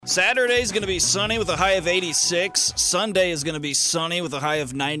Saturday is going to be sunny with a high of 86. Sunday is going to be sunny with a high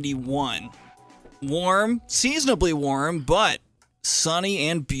of 91. Warm, seasonably warm, but sunny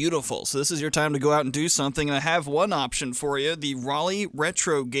and beautiful. So this is your time to go out and do something. And I have one option for you. The Raleigh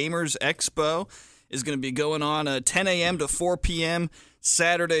Retro Gamers Expo is going to be going on 10 a.m. to 4 p.m.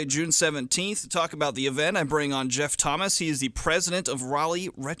 Saturday, June 17th. To talk about the event, I bring on Jeff Thomas. He is the president of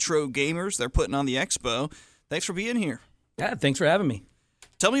Raleigh Retro Gamers. They're putting on the expo. Thanks for being here. Yeah, thanks for having me.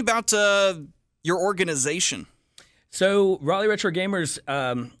 Tell me about your organization. So Raleigh Retro Gamers,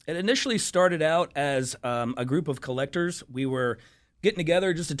 it initially started out as a group of collectors. We were getting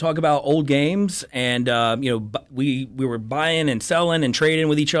together just to talk about old games, and we were buying and selling and trading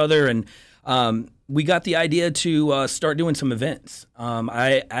with each other, and we got the idea to start doing some events.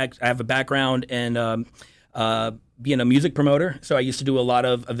 I have a background in being a music promoter, so I used to do a lot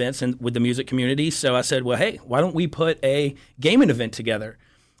of events with the music community. So I said, well, hey, why don't we put a gaming event together?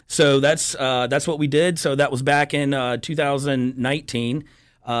 So that's what we did. So that was back in 2019.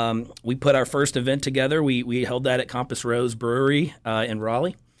 We put our first event together. We held that at Compass Rose Brewery in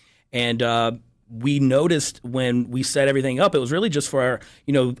Raleigh, and we noticed when we set everything up, it was really just for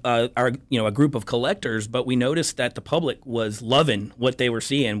a group of collectors. But we noticed that the public was loving what they were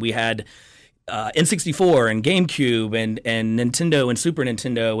seeing. We had N64 and GameCube and Nintendo and Super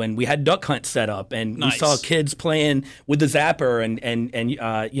Nintendo, and we had Duck Hunt set up, and nice. We saw kids playing with the Zapper and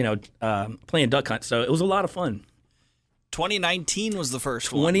playing Duck Hunt. So it was a lot of fun. 2019 was the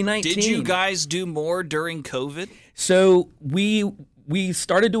first one. 2019. Did you guys do more during COVID? So we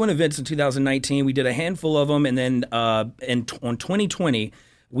started doing events in 2019. We did a handful of them, and then on 2020.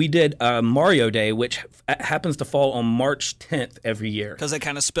 We did Mario Day, which happens to fall on March 10th every year. Because it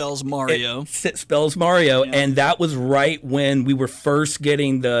kind of spells Mario. It spells Mario, yeah. And that was right when we were first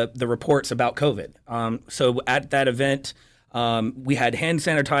getting the reports about COVID. So at that event, we had hand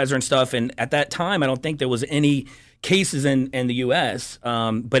sanitizer and stuff, and at that time, I don't think there was any cases in the U.S.,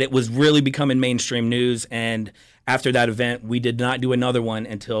 but it was really becoming mainstream news, and after that event, we did not do another one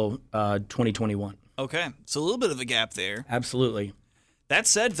until 2021. Okay, so a little bit of a gap there. Absolutely. That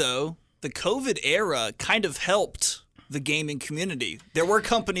said, though, the COVID era kind of helped the gaming community. There were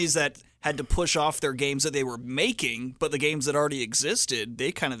companies that had to push off their games that they were making, but the games that already existed,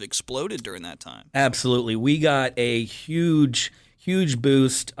 they kind of exploded during that time. Absolutely. We got a huge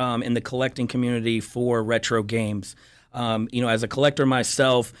boost in the collecting community for retro games. As a collector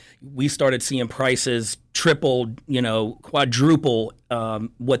myself, we started seeing prices triple, quadruple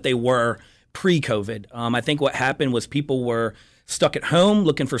what they were pre-COVID. I think what happened was people were stuck at home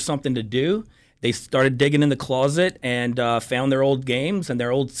looking for something to do. They started digging in the closet and found their old games and their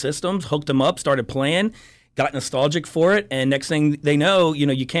old systems, hooked them up, started playing, got nostalgic for it, and next thing they know,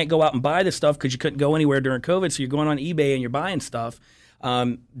 you can't go out and buy this stuff because you couldn't go anywhere during COVID, so you're going on eBay and you're buying stuff.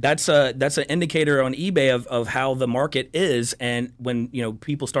 That's an indicator on eBay of how the market is, and when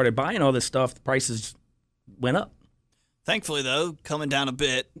people started buying all this stuff, the prices went up. Thankfully, though, coming down a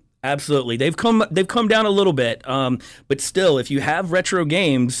bit. Absolutely. They've come down a little bit, but still, if you have retro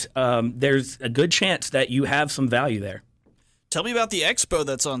games, there's a good chance that you have some value there. Tell me about the expo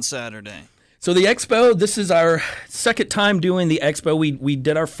that's on Saturday. So the expo, this is our second time doing the expo. We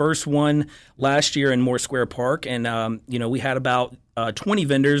did our first one last year in Moore Square Park, and we had about 20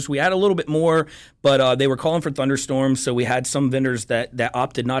 vendors. We had a little bit more, but they were calling for thunderstorms, so we had some vendors that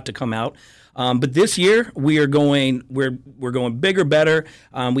opted not to come out. But this year we're going bigger, better.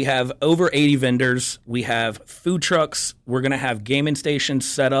 We have over 80 vendors. We have food trucks. We're going to have gaming stations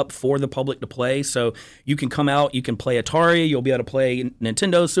set up for the public to play. So you can come out, you can play Atari, you'll be able to play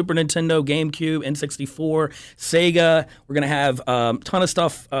Nintendo, Super Nintendo, GameCube, N64, Sega. We're going to have a ton of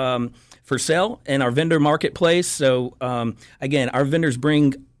stuff for sale in our vendor marketplace. So again, our vendors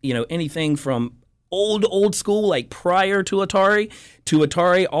bring anything from old school, like prior to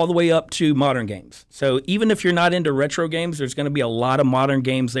Atari all the way up to modern games. So even if you're not into retro games, there's going to be a lot of modern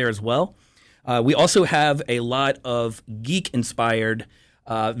games there as well. We also have a lot of geek-inspired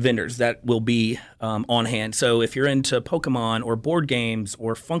vendors that will be on hand. So if you're into Pokemon or board games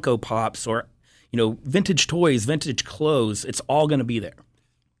or Funko Pops or vintage toys, vintage clothes, it's all going to be there.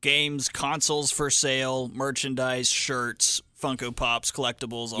 Games, consoles for sale, merchandise, shirts, Funko Pops,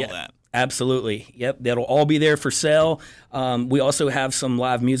 collectibles, all that. Absolutely. Yep. That'll all be there for sale. We also have some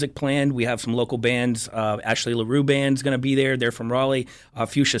live music planned. We have some local bands. Ashley LaRue Band's going to be there. They're from Raleigh.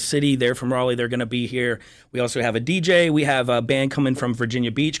 Fuchsia City, they're from Raleigh. They're going to be here. We also have a DJ. We have a band coming from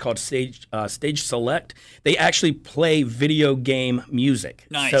Virginia Beach called Stage Select. They actually play video game music.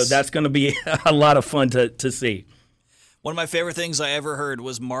 Nice. So that's going to be a lot of fun to see. One of my favorite things I ever heard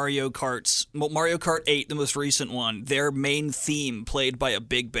was Mario Kart 8, the most recent one. Their main theme played by a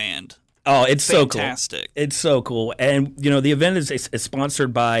big band. Oh, it's fantastic. So cool. It's so cool. And, the event is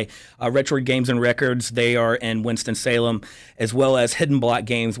sponsored by Retro Games and Records. They are in Winston-Salem, as well as Hidden Block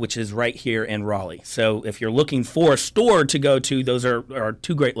Games, which is right here in Raleigh. So if you're looking for a store to go to, those are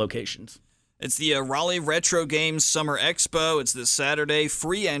two great locations. It's the Raleigh Retro Games Summer Expo. It's this Saturday.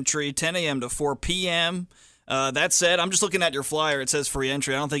 Free entry, 10 a.m. to 4 p.m. That said, I'm just looking at your flyer. It says free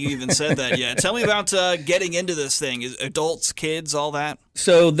entry. I don't think you even said that yet. Tell me about getting into this thing. Adults, kids, all that?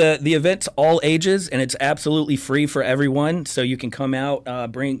 So the event's all ages, and it's absolutely free for everyone. So you can come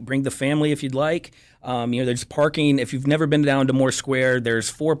out, bring the family if you'd like. There's parking. If you've never been down to Moore Square, there's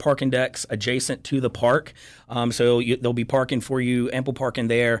 4 parking decks adjacent to the park. There'll be parking for you, ample parking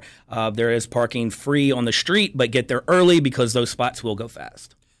there. There is parking free on the street, but get there early because those spots will go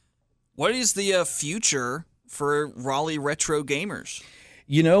fast. What is the future for Raleigh retro gamers?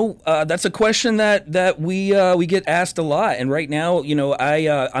 That's a question that we get asked a lot. And right now,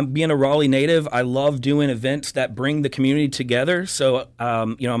 I'm being a Raleigh native. I love doing events that bring the community together. So,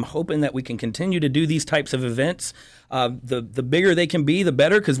 I'm hoping that we can continue to do these types of events. The bigger they can be, the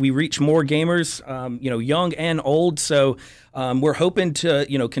better, because we reach more gamers, young and old. So, we're hoping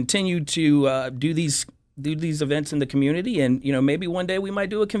to, continue to do these events in the community, and maybe one day we might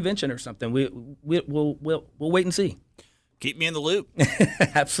do a convention or something. We'll wait and see. Keep me in the loop.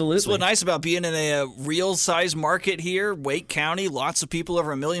 Absolutely. That's what's nice about being in a real size market here, Wake County. Lots of people,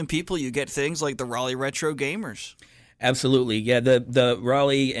 over 1 million people. You get things like the Raleigh Retro Gamers. Absolutely, yeah. The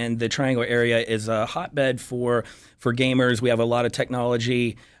Raleigh and the Triangle area is a hotbed for gamers. We have a lot of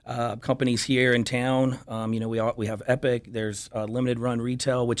technology companies here in town. We have Epic. There's Limited Run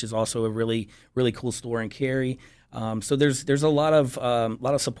Retail, which is also a really really cool store in Cary. So there's a lot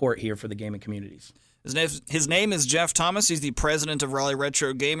of support here for the gaming communities. His name is Jeff Thomas. He's the president of Raleigh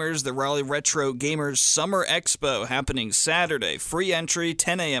Retro Gamers. The Raleigh Retro Gamers Summer Expo happening Saturday. Free entry,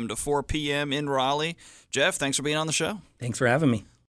 10 a.m. to 4 p.m. in Raleigh. Jeff, thanks for being on the show. Thanks for having me.